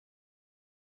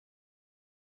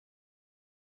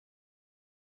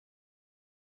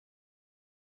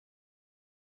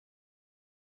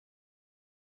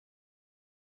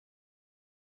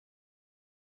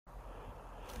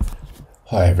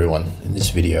Hi everyone, in this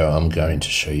video I'm going to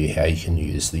show you how you can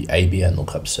use the ABN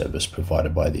Lookup service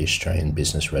provided by the Australian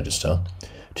Business Register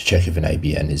to check if an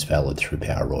ABN is valid through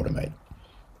Power Automate.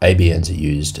 ABNs are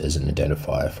used as an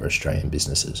identifier for Australian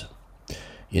businesses.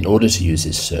 In order to use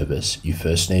this service, you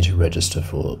first need to register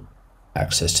for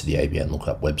access to the ABN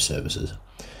Lookup web services,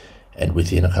 and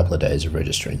within a couple of days of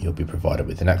registering you'll be provided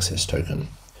with an access token.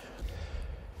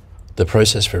 The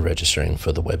process for registering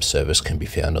for the web service can be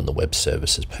found on the web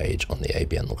services page on the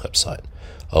ABN Lookup site.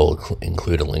 I will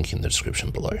include a link in the description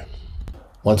below.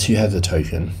 Once you have the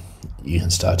token, you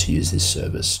can start to use this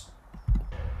service.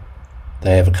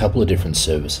 They have a couple of different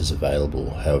services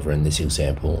available. However, in this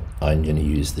example, I'm going to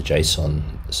use the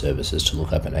JSON services to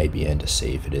look up an ABN to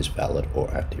see if it is valid or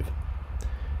active.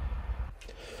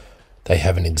 They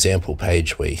have an example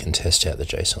page where you can test out the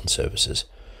JSON services.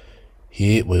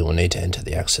 Here we will need to enter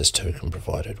the access token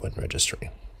provided when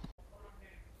registering.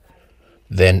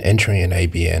 Then, entering an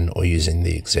ABN or using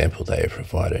the example they have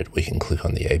provided, we can click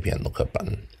on the ABN Lookup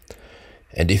button.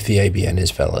 And if the ABN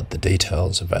is valid, the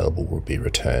details available will be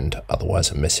returned,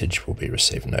 otherwise a message will be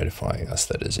received notifying us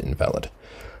that it is invalid.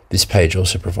 This page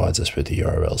also provides us with the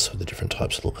URLs for the different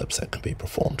types of lookups that can be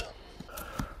performed.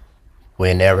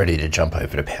 We're now ready to jump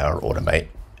over to Power Automate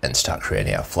and start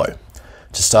creating our flow.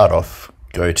 To start off,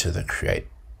 go to the Create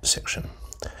section.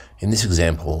 In this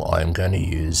example, I am going to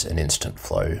use an instant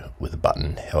flow with a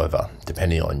button. However,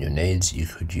 depending on your needs, you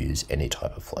could use any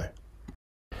type of flow.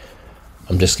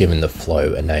 I'm just giving the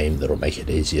flow a name that will make it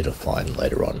easier to find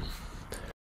later on.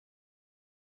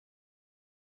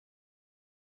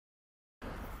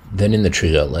 Then in the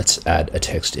trigger, let's add a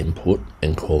text input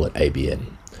and call it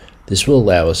ABN. This will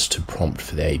allow us to prompt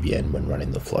for the ABN when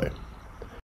running the flow.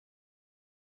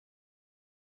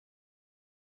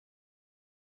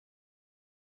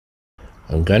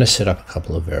 I'm going to set up a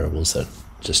couple of variables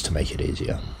just to make it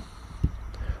easier.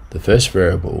 The first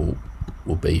variable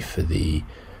will be for the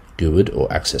GUID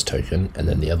or access token, and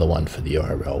then the other one for the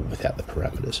URL without the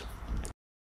parameters.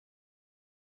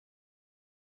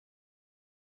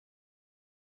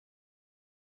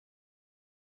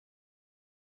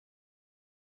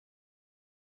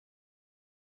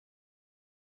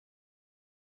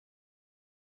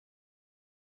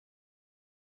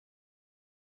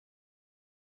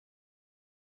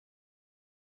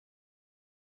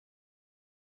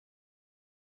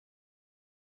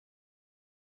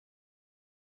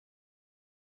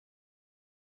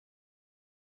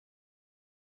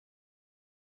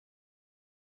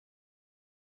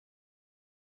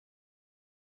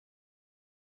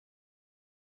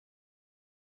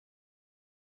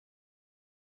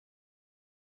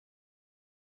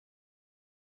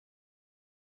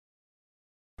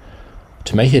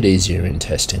 To make it easier in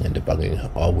testing and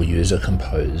debugging, I will use a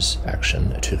compose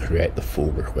action to create the full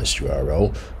request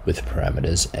URL with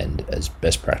parameters, and as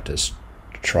best practice,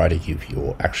 try to give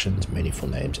your actions meaningful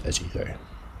names as you go.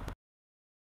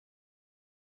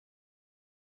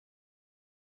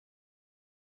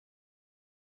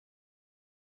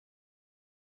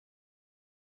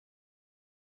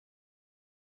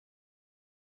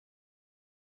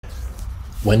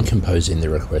 When composing the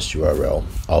request URL,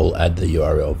 I will add the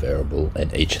URL variable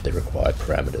and each of the required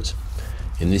parameters.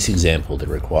 In this example, the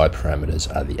required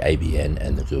parameters are the ABN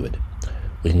and the GUID.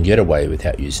 We can get away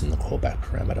without using the callback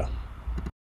parameter.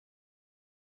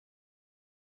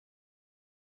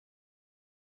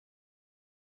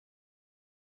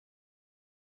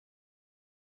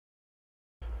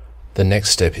 The next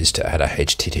step is to add a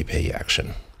HTTP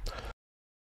action.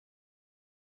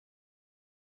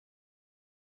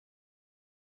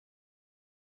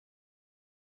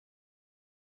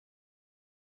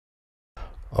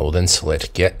 I will then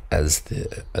select get as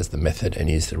the method and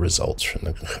use the results from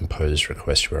the composed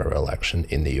request URL action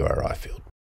in the URI field.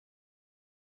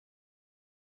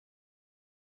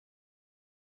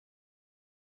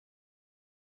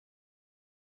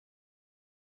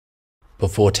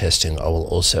 Before testing, I will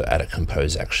also add a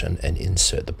compose action and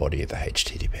insert the body of the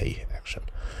HTTP action.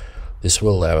 This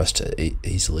will allow us to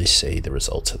easily see the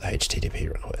results of the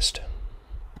HTTP request.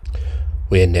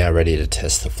 We are now ready to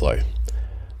test the flow.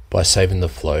 By saving the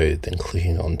flow, then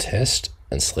clicking on test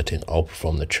and selecting I'll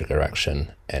perform the trigger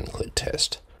action and click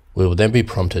test. We will then be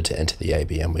prompted to enter the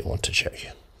ABN we want to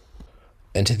check.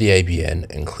 Enter the ABN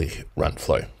and click run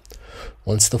flow.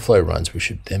 Once the flow runs, we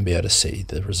should then be able to see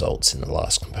the results in the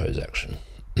last compose action.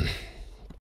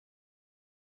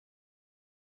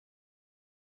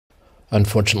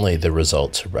 Unfortunately, the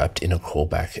results are wrapped in a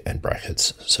callback and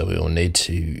brackets, so we will need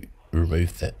to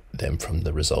remove them from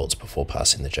the results before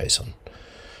passing the JSON.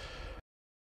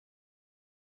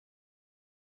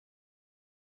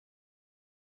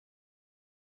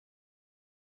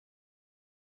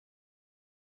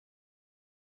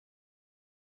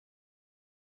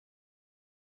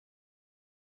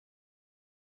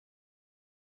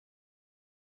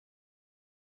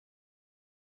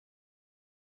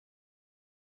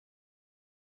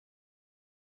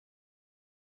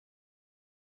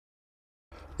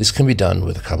 This can be done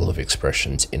with a couple of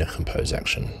expressions in a compose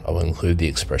action. I will include the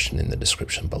expression in the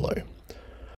description below.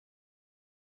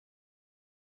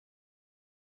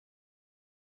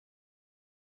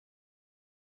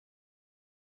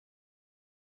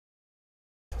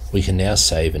 We can now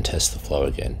save and test the flow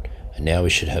again, and now we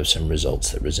should have some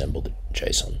results that resemble the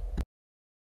JSON.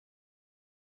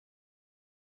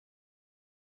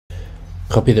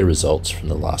 Copy the results from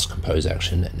the last compose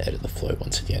action and edit the flow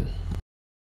once again.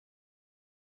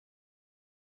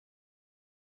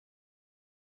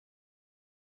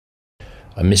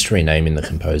 I missed renaming the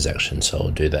compose action, so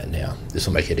I'll do that now. This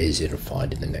will make it easier to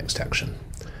find in the next action.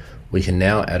 We can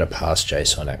now add a parse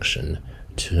JSON action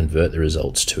to convert the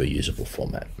results to a usable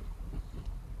format.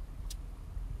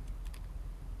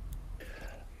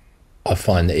 I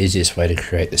find the easiest way to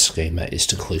create the schema is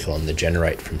to click on the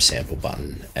Generate from Sample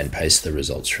button and paste the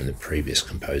results from the previous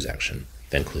compose action,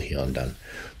 then clicking on Done.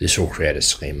 This will create a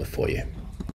schema for you.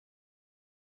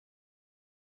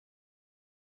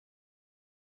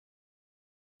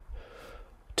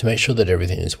 To make sure that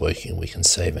everything is working, we can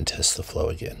save and test the flow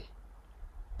again.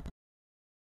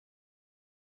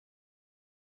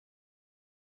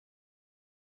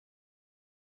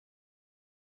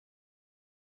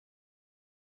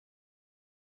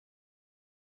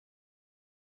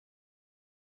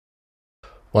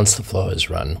 Once the flow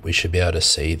is run, we should be able to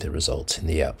see the results in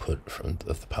the output from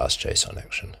the parse JSON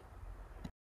action.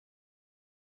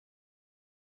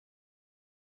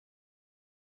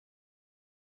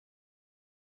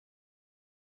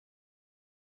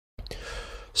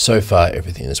 So far,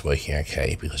 everything is working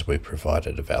okay because we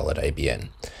provided a valid ABN.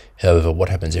 However, what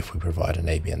happens if we provide an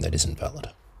ABN that isn't valid?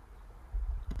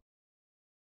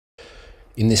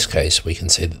 In this case, we can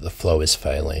see that the flow is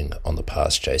failing on the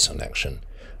parse JSON action,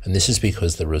 and this is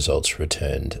because the results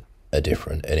returned are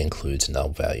different and includes null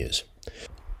values.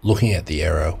 Looking at the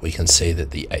error, we can see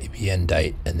that the ABN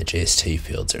date and the GST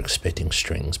fields are expecting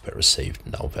strings but received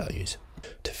null values.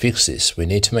 To fix this, we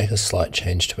need to make a slight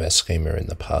change to our schema in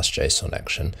the parse JSON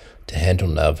action to handle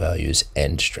null values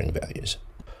and string values.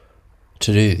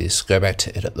 To do this, go back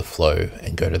to edit the flow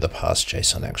and go to the parse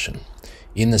JSON action.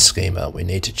 In the schema, we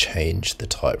need to change the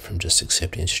type from just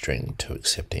accepting string to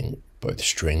accepting both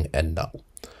string and null.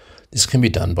 This can be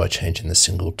done by changing the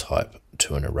single type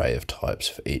to an array of types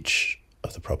for each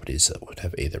of the properties that would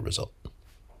have either result.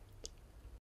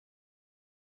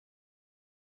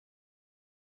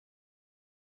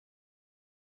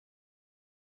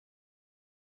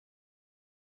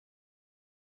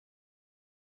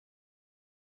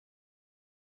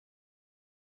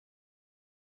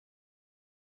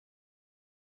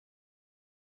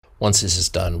 Once this is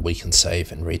done, we can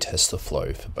save and retest the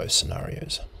flow for both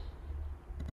scenarios.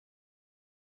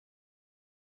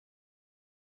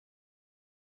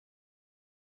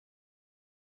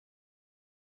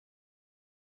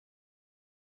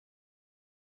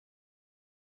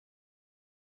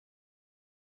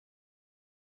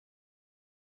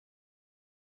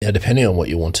 Now, depending on what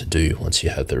you want to do once you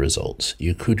have the results,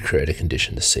 you could create a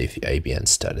condition to see if the ABN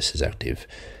status is active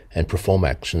and perform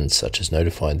actions such as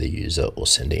notifying the user or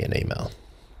sending an email.